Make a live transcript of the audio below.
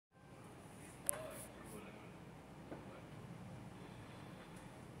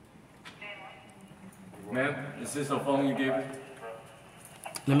Ma'am, is this the phone you gave me?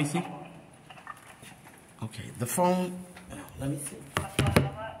 Let me see. Okay, the phone, let me see.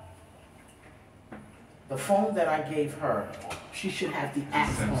 The phone that I gave her, she should have the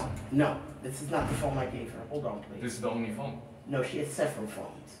apps on. No, this is not the phone I gave her. Hold on, please. This is the only phone? No, she has several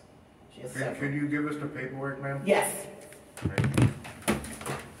phones. She has several. Could you give us the paperwork, ma'am? Yes.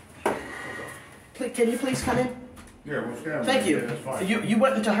 Can you please come in? Yeah, we'll stand. Thank you. Yeah, that's fine. You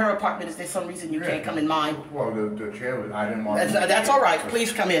went into her apartment. Is there some reason you can't come in mine? Well, the chair was, I didn't want. That's all right.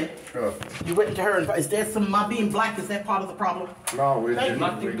 Please come in. Sure. You went into her. Is there some, my being black, is that part of the problem? No, it's Thank you.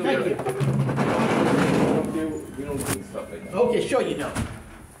 nothing to do Thank with you. We don't do stuff like that. Okay, sure you don't.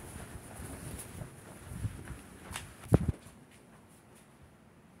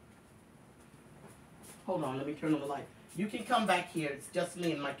 Hold on, let me turn on the light. You can come back here. It's just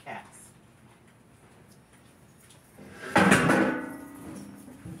me and my cats.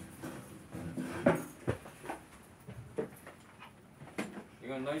 You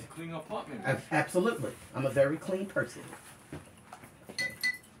got a nice clean apartment. Absolutely. I'm a very clean person.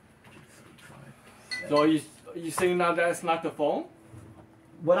 So are you saying now that's not the phone?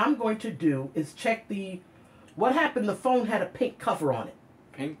 What I'm going to do is check the... What happened, the phone had a pink cover on it.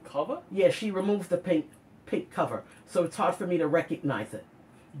 Pink cover? Yeah, she removed the pink cover. So it's hard for me to recognize it.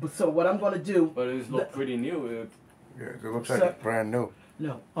 But so what I'm going to do... But it looks pretty new. Yeah, it looks like it's brand new.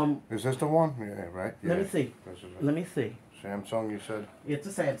 No. Is this the one? Yeah, right? Yeah. Let me see. This is it. Let me see. Samsung, you said? It's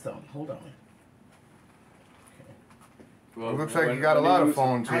a Samsung. Hold on. Well, It looks like you got a lot of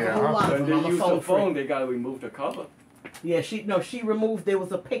phones I have here, a whole huh? lot. When they I'm a use phone the phone, freak. they gotta remove the cover. Yeah, she removed. There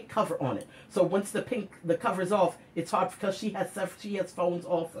was a pink cover on it. So once the cover's off, it's hard because she has phones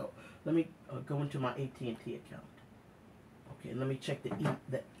also. Let me go into my AT&T account. Okay, let me check the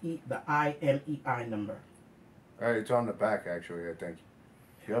IMEI number. Hey, it's on the back, actually, I think.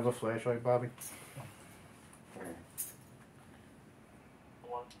 You have a flashlight, Bobby?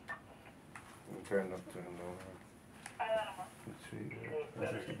 Turn up, turn over. Let's see.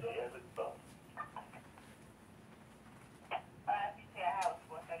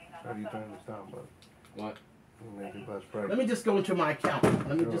 How do you turn this down, bud? What? Make it less bright. Let me just go into my account.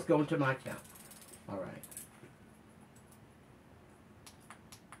 Let me just go into my account. All right.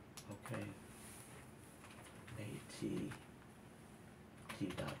 Okay.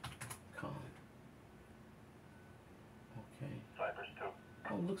 AT.com. Okay.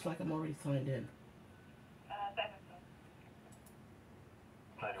 Oh, looks like I'm already signed in.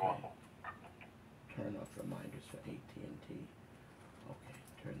 Okay. Turn off reminders for AT&T. Okay,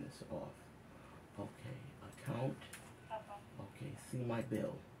 turn this off. Okay, account. Okay, see my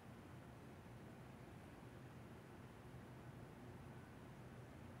bill.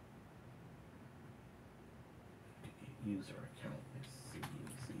 User account is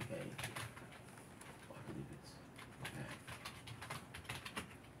CUCA. I believe it's that.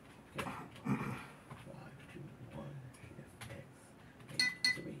 Okay. 521 shift X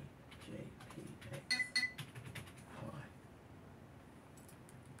 83 JPX. Hi.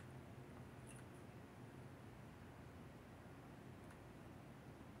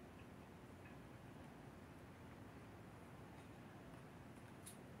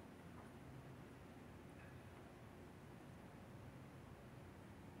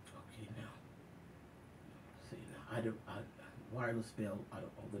 Okay, now. See, now I wireless bill, I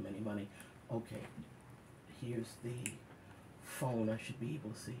don't owe them any money. Okay, here's the phone I should be able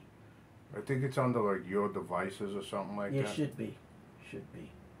to see. I think it's under, like, your devices or something like Yeah, that. it should be. Should be.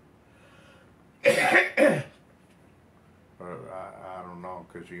 I don't know,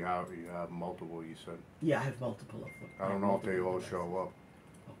 because you have multiple, you said. Yeah, I have multiple of them. I don't know if they all show up.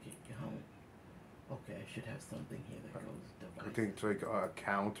 Okay, count. Okay, I should have something here that goes I devices. think it's like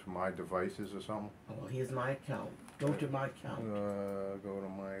account my devices or something. Oh, well, here's my account. Go to my account. Go to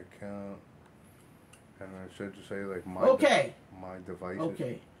my account. And it should just say like my my devices.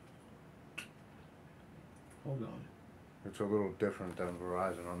 Okay. Hold on. It's a little different than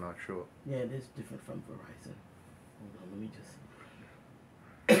Verizon, I'm not sure. Yeah, it is different from Verizon. Hold on, let me just...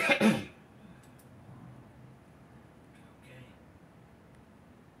 Okay.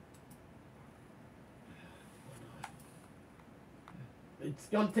 Hold on. It's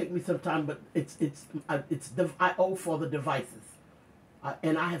gonna take me some time, but I owe for the devices.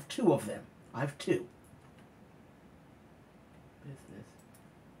 And I have two of them. I have two. Business.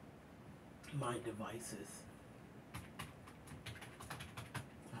 My devices.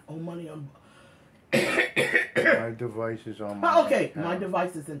 I owe money on... My device is on my Okay, account. my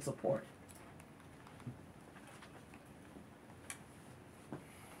device is in support.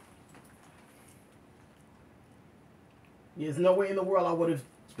 There's no way in the world I would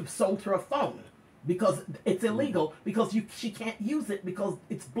have sold her a phone. because it's illegal, because she can't use it because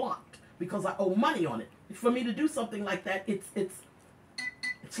it's blocked, because I owe money on it. For me to do something like that, it's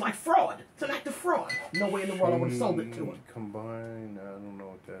like fraud. It's an act of fraud. No way in the world I would have sold it to her. Combine, I don't know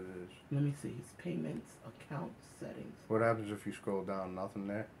what that is. Let me see. His payments, account settings. What happens if you scroll down? Nothing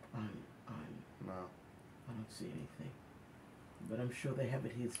there? No. No. I don't see anything. But I'm sure they have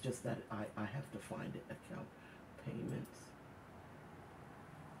it. It's just that I have to find it. Account payments.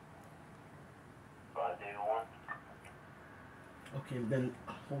 Okay, then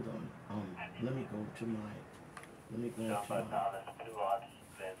hold on. Let me go to my.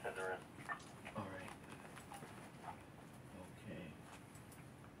 All right. Okay.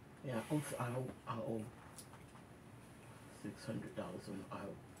 Yeah, I owe $600 on.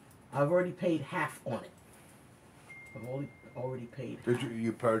 I've already paid half on it. I've already paid. Did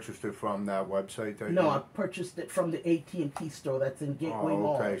you purchased it from that website? No, I purchased it from the AT&T store that's in Gateway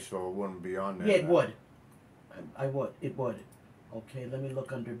Mall. Oh, okay, so it wouldn't be on there. Yeah, it would. It would. Okay, let me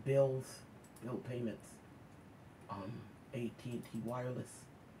look under bill payments. AT&T Wireless.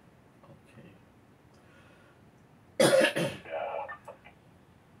 Okay.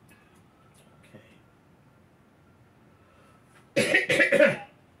 Okay.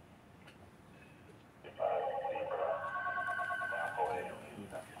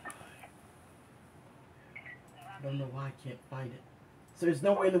 I don't know why I can't find it. So there's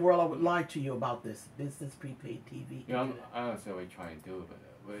no way in the world I would lie to you about this. Business prepaid TV. Yeah, I understand what you're trying to do,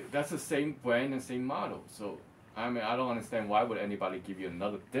 but that's the same brand and same model. So, I mean, I don't understand why would anybody give you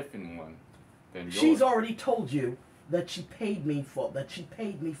another different one than yours. She's already told you that she paid me for the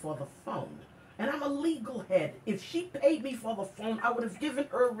phone. And I'm a legal head. If she paid me for the phone, I would have given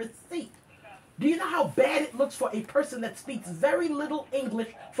her a receipt. Do you know how bad it looks for a person that speaks very little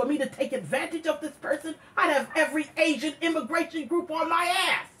English for me to take advantage of this person? I'd have every Asian immigration group on my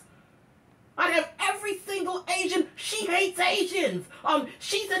ass. I'd have every single Asian. She hates Asians.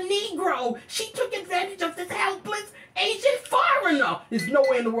 She's a Negro. She took advantage of this helpless Asian foreigner. There's no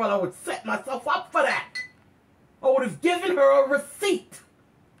way in the world I would set myself up for that. I would have given her a receipt.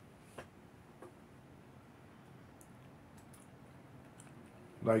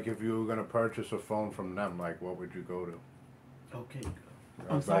 Like if you were going to purchase a phone from them, like what would you go to? Okay.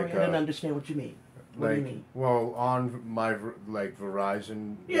 I'm sorry, I didn't understand what you mean. What do you mean? Well, on my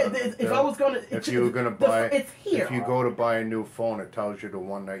Verizon. Yeah, if I was gonna, if you were gonna buy, it's here. If you go to buy a new phone, it tells you the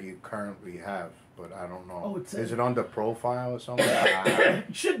one that you currently have, but I don't know. Oh, is it under profile or something?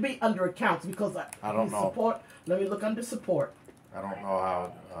 It should be under accounts because I don't know. Support. Let me look under support. I don't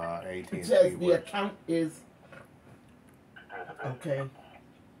know how AT&T It says works. the account is okay.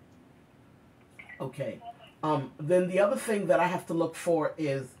 Okay. Then the other thing that I have to look for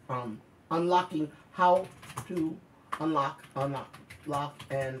is unlocking. How to unlock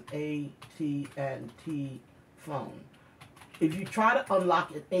an AT&T phone. If you try to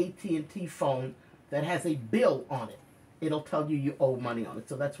unlock an AT&T phone that has a bill on it, it'll tell you owe money on it.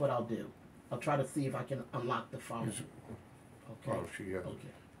 So that's what I'll do. I'll try to see if I can unlock the phone. Okay. Oh, she has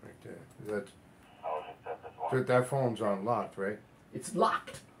okay. Right there. That phone's unlocked, right? It's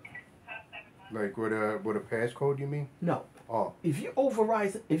locked. Like with a passcode, you mean? No. Oh. If you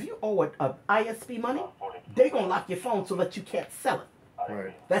if you owe a ISP money, they're gonna lock your phone so that you can't sell it.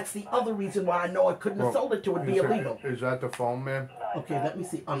 Right. That's the other reason why I know I couldn't have sold it to. It'd be illegal. Is that the phone, man? Okay, let me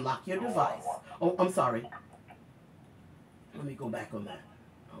see. Unlock your device. Oh, I'm sorry. Let me go back on that.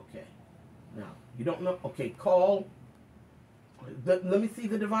 Okay. Now, you don't know. Okay, call. Let me see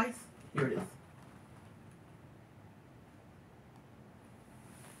the device. Here it is.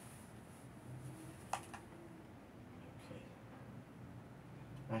 Okay.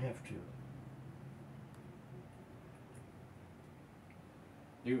 I have to.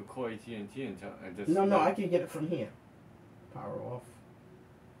 You can call AT&T and tell. And just No, I can get it from here. Power off.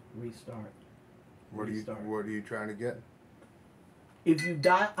 Restart. What are you trying to get? If you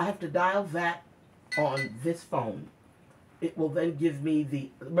dial, I have to dial that on this phone. It will then give me the.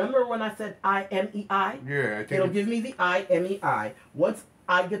 Remember when I said IMEI? Yeah, I think it'll give me the IMEI. Once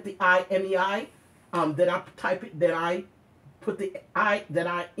I get the IMEI, then I type it. Then I put the Then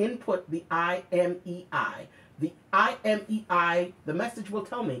I input the IMEI. The IMEI. The message will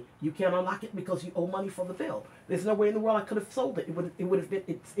tell me you can't unlock it because you owe money for the bill. There's no way in the world I could have sold it. It would have been.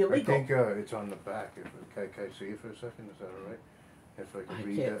 It's illegal. I think it's on the back. Can I see it for a second? Is that all right? If I can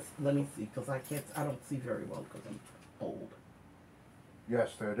read that. Let me see, because I can't. I don't see very well because I'm old.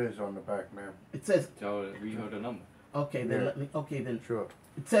 Yes, there it is on the back, ma'am. It says. So we heard the number. Okay, then let me. Okay, then. Sure.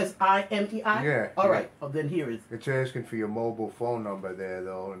 It says IMEI. Yeah. All right. Oh, then here is. It's asking for your mobile phone number there,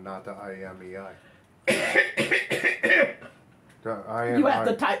 though, and not the IMEI. You have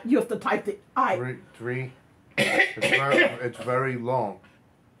to type. You have to type the I. Three. It's very long,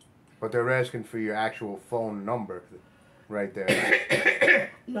 but they're asking for your actual phone number, right there.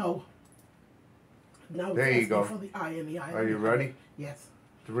 No. No. There you go. For the IMEI. Are you ready? Yes.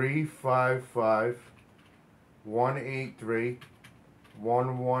 355 183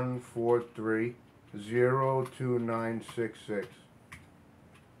 1143 02966.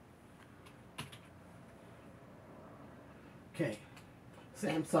 Okay.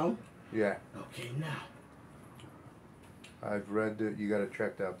 Samsung? Yeah. Okay, now. I've read that you gotta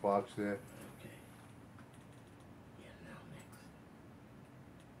check that box there. Okay. Yeah, now next.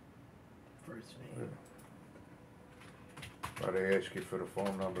 First name. But they ask you for the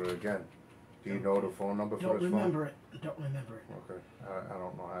phone number again. Do you know the phone number for this phone? Don't remember it. Don't remember it. Okay. I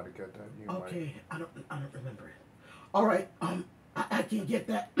don't know how to get that. You okay, I don't remember it. All right. I can get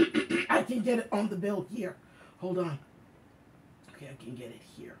that. I can get it on the bill here. Hold on. Okay, I can get it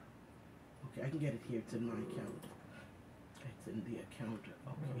here. Okay, I can get it here. It's in my account. It's in the account.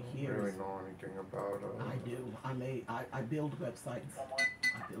 Okay, here. I don't really know anything about it. I do. I build websites.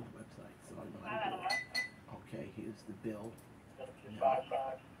 I build websites, so I know how to do it. Okay, here's the bill.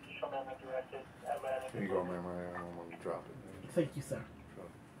 Here you go, ma'am. I don't want to drop it. Thank you, sir.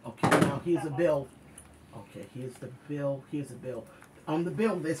 Okay, now here's a bill. Okay, here's the bill. Here's a bill. On the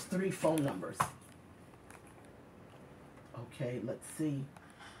bill, there's 3 phone numbers. Okay, let's see.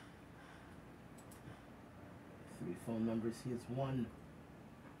 3 phone numbers. Here's one.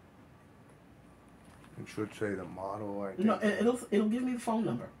 It should say the model, I think. No, it'll give me the phone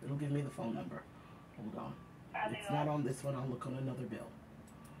number. It'll give me the phone number. Hold on. It's not on this one. I'll look on another bill.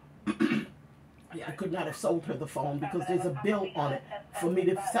 Yeah, I could not have sold her the phone because there's a bill on it. For me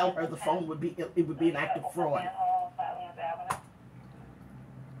to sell her the phone would be it would be an act of fraud.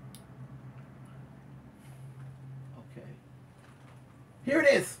 Okay. Here it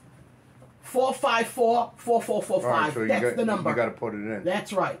is. 454-4445. Right, so that's the number. You got to put it in.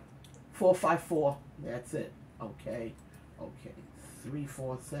 That's right. 454. That's it. Okay. Okay.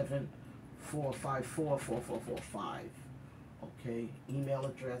 347-454-4445. Okay. Email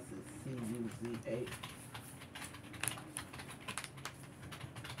address is CUZA.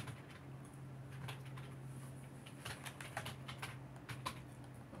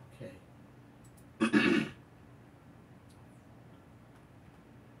 Okay.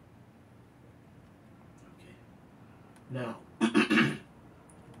 Okay. Now,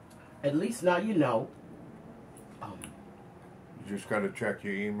 at least now you know. You just got to check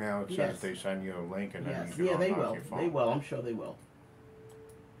your email. It Yes. says they send you a link and then Yes, you can yeah, they unlock will. your phone. They will. I'm sure they will.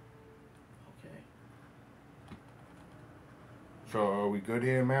 Okay. So are we good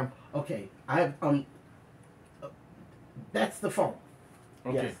here, ma'am? Okay. I have that's the phone.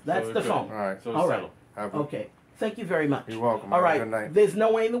 Okay, Yes, that's so the good. phone. All right. So All it's right. settled. Have a- Okay. Thank you very much. You're welcome. All Have a right. good night. There's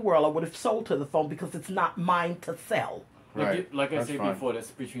no way in the world I would have sold her the phone because it's not mine to sell. Right. Like I That's said fine. before,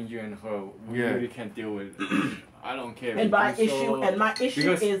 that's between you and her. We Yeah. really can't deal with it. I don't care. And my You issue so- and my issue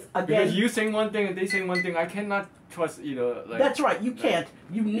because, is because again. you saying one thing and they saying one thing, I cannot trust either. Like, That's right. You can't.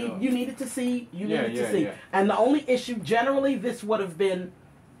 You need. Yeah. You needed to see. You Yeah, needed yeah, to see. yeah. And the only issue, generally, this would have been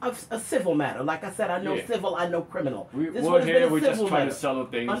a civil matter. Like I said, I know Yeah. civil. I know criminal. we're This would have been here. a We're just civil trying matter. to settle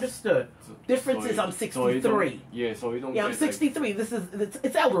things. Understood. So- Difference so is it- I'm so you don't- 63. Yeah, so we don't. Yeah, I'm get, 63. This is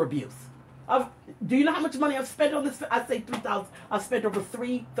it's elder abuse. Do you know how much money I've spent on this? I say $3,000. I've spent over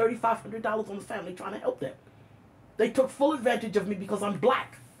 $3,500 on the family trying to help them. They took full advantage of me because I'm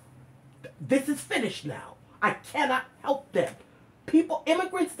black. This is finished now. I cannot help them. People,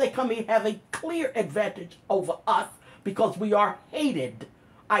 immigrants, they come here have a clear advantage over us because we are hated.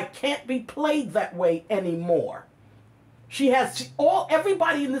 I can't be played that way anymore.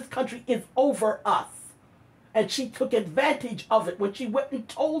 Everybody in this country is over us. And she took advantage of it when she went and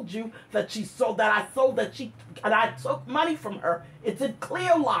told you that and I took money from her. It's a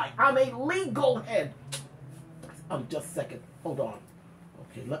clear lie. I'm a legal head. Just a second. Hold on.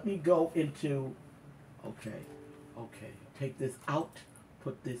 Okay, let me go into, okay. Take this out,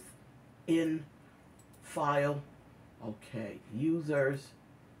 put this in, file, okay, users,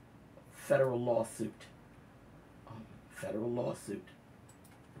 federal lawsuit. Federal lawsuit.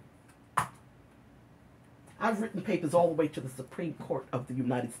 I've written papers all the way to the Supreme Court of the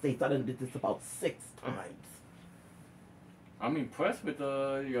United States. I done did this about 6 times. I'm impressed with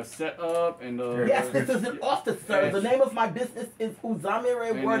your setup and the. Yes, this is an office, sir. Yes. The name of my business is Uzamire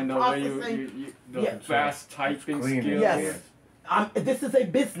and Word then the way Processing. the Yes. fast typing clean, skills. Yes. This is a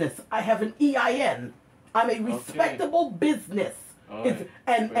business. I have an EIN. I'm a respectable business. All right.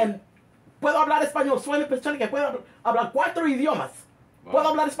 And puedo hablar español. Soy una persona que puedo hablar 4 idiomas. Wow. Puedo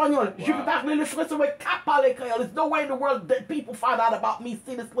hablar español. Je Wow. peux parler le français avec capa le créole. There's no way in the world that people find out about me,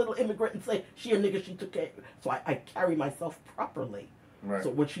 see this little immigrant, and say, she a nigga, she took care. So I carry myself properly. Right. So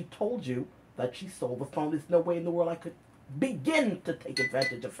when she told you that she stole the phone, there's no way in the world I could begin to take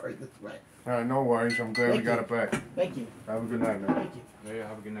advantage of her this way. All right, no worries. I'm glad we Thank got you. it back. Thank you. Have a good night, man. Thank you. Yeah,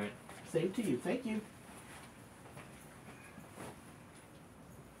 have a good night. Same to you. Thank you.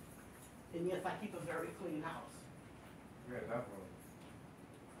 And yes, I keep a very clean house. Yeah, definitely.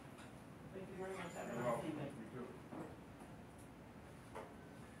 Thank you very much. Have a You're nice welcome. evening. You too.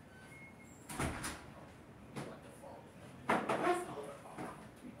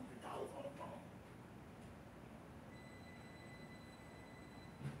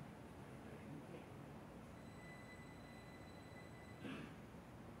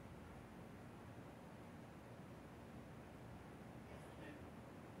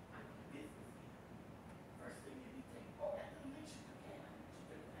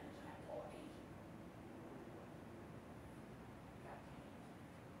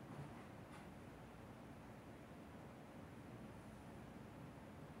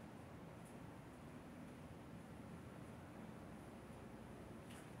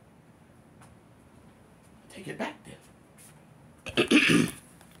 Take it back then.